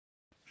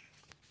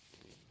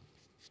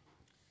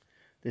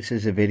This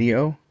is a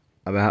video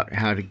about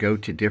how to go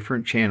to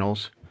different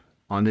channels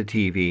on the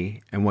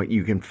TV and what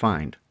you can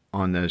find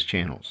on those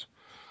channels.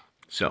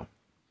 So,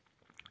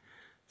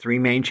 three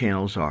main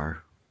channels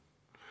are,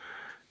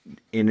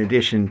 in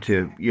addition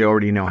to, you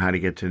already know how to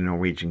get to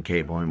Norwegian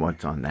cable and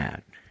what's on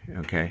that,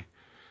 okay?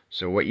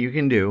 So what you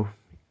can do,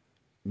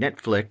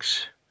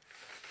 Netflix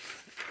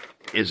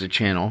is a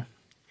channel,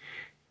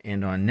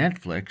 and on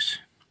Netflix,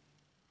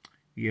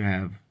 you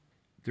have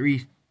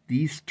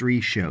these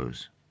three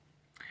shows.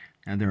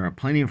 Now, there are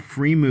plenty of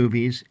free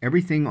movies.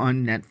 Everything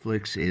on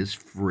Netflix is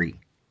free,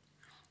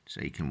 so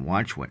you can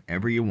watch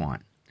whatever you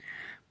want.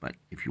 But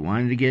if you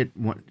wanted to get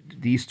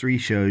these three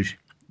shows,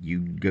 you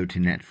go to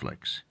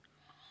Netflix.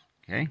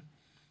 Okay?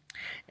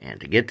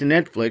 And to get to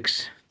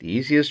Netflix, the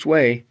easiest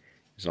way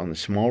is on the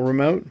small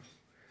remote.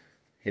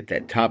 Hit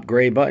that top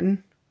gray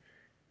button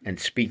and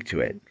speak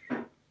to it.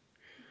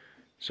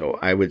 So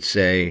I would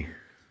say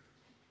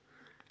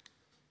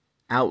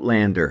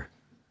Outlander.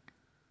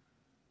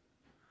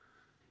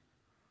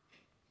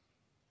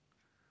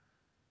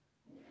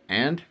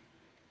 And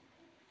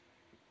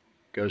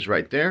goes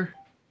right there.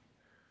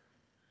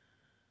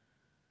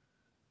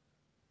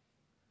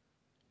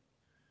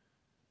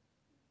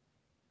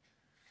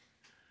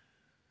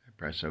 I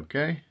press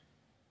OK.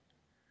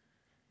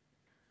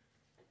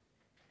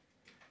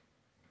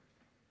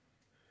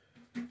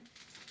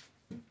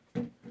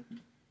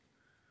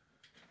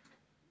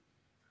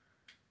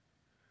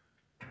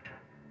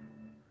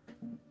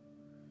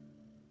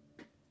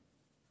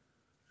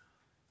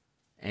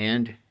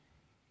 And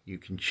you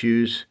can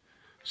choose.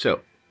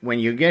 So when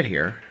you get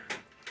here,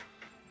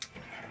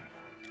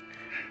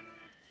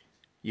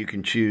 you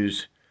can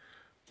choose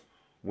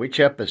which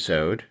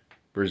episode,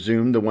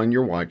 presume the one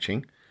you're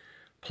watching,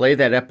 play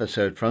that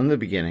episode from the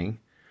beginning,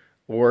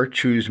 or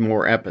choose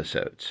more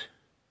episodes.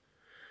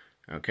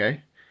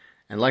 Okay?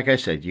 And like I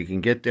said, you can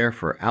get there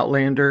for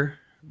Outlander,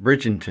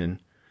 Bridgerton,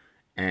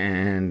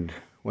 and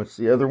what's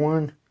the other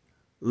one?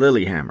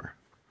 Lilyhammer.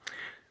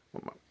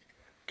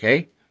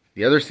 Okay?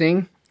 The other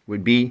thing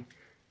would be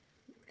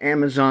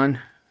Amazon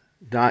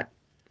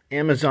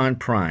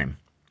Prime.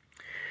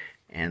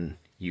 And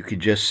you could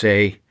just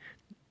say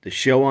the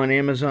show on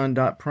Amazon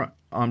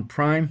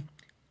Prime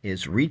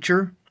is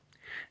Reacher,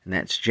 and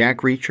that's Jack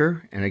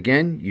Reacher. And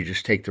again, you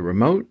just take the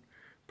remote,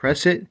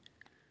 press it,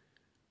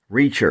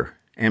 Reacher,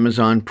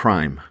 Amazon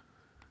Prime.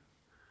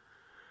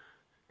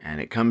 And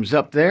it comes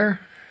up there,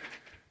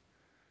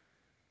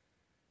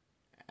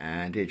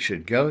 and it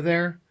should go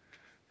there.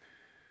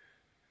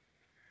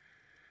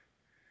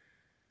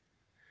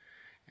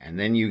 And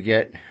then you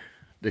get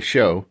the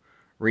show,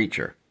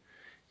 Reacher.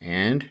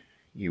 And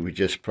you would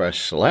just press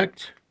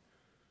select.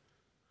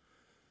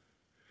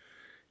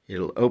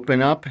 It'll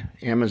open up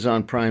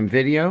Amazon Prime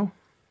Video.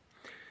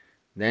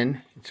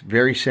 Then it's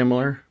very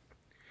similar.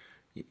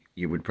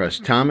 You would press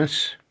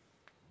Thomas,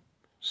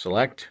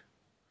 select,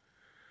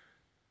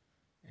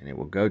 and it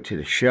will go to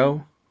the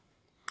show.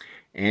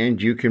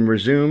 And you can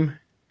resume.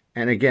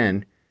 And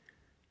again,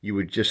 you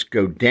would just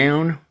go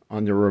down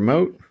on the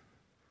remote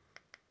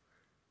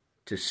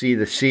to see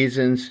the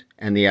seasons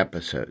and the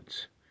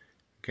episodes.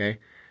 Okay?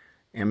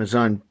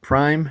 Amazon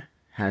Prime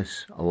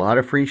has a lot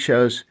of free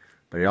shows,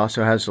 but it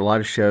also has a lot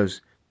of shows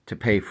to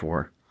pay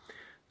for.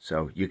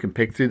 So you can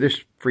pick through the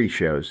free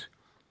shows.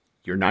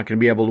 You're not going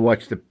to be able to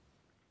watch the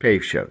pay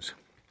shows.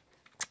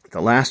 The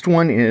last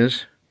one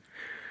is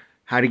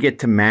how to get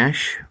to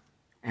MASH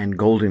and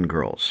Golden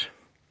Girls.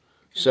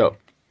 So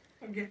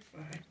to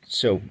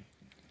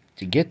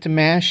get to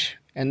MASH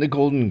and the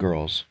Golden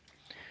Girls,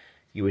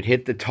 you would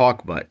hit the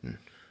talk button.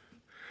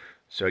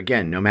 So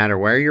again, no matter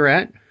where you're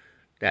at,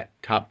 that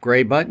top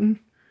gray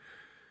button,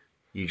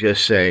 you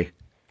just say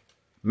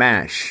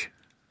MASH.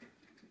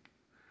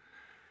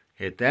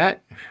 Hit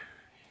that.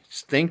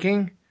 It's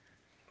thinking.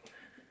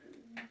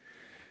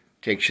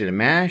 Takes you to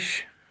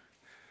MASH.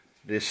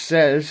 This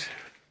says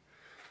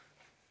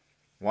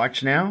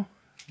watch now,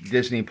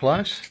 Disney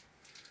Plus.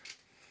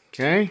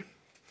 Okay.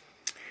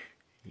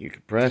 You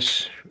can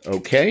press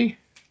OK,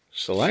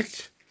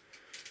 select.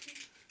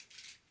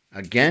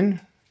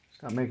 Again,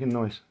 stop making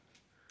noise.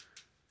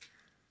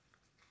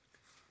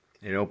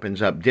 It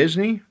opens up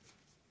Disney.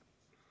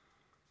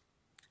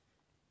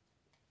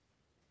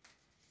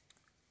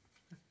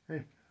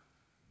 Hey,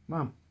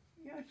 Mom,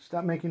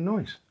 stop making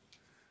noise.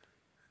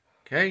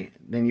 Okay,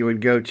 then you would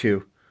go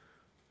to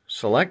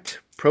select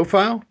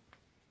profile.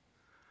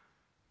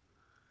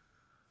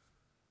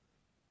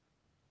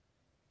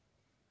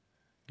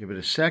 Give it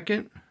a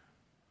second.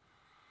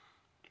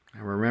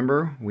 Now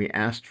remember, we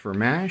asked for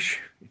MASH.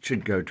 It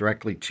should go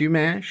directly to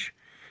MASH,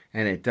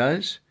 and it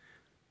does.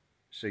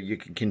 So you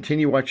can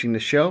continue watching the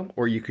show,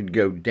 or you could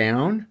go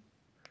down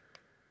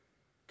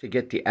to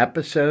get the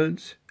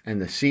episodes and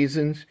the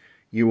seasons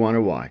you want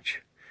to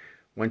watch.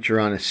 Once you're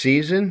on a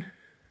season,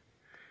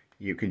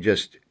 you can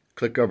just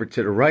click over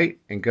to the right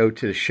and go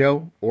to the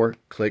show, or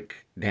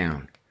click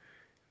down.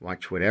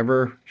 Watch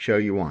whatever show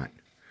you want.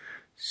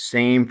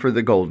 Same for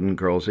the Golden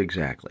Girls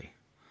exactly.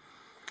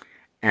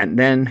 And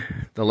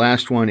then the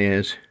last one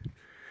is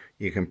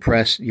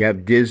you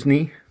have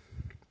Disney,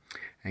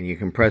 and you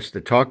can press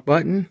the talk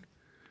button,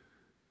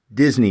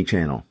 Disney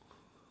Channel.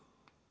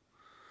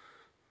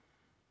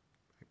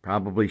 I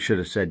probably should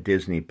have said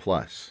Disney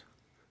Plus,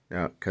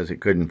 because it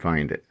couldn't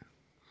find it.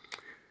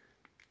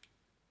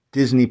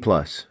 Disney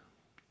Plus.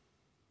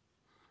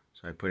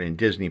 So I put in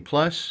Disney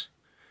Plus,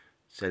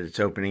 it said it's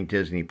opening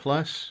Disney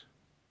Plus.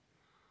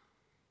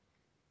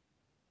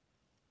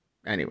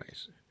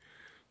 Anyways,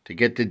 to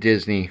get to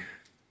Disney,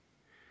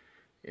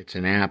 it's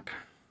an app,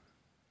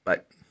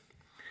 but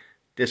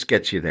this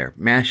gets you there.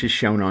 MASH is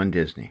shown on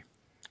Disney.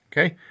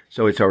 Okay,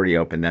 so it's already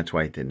open. That's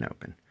why it didn't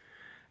open.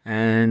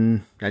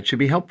 And that should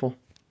be helpful.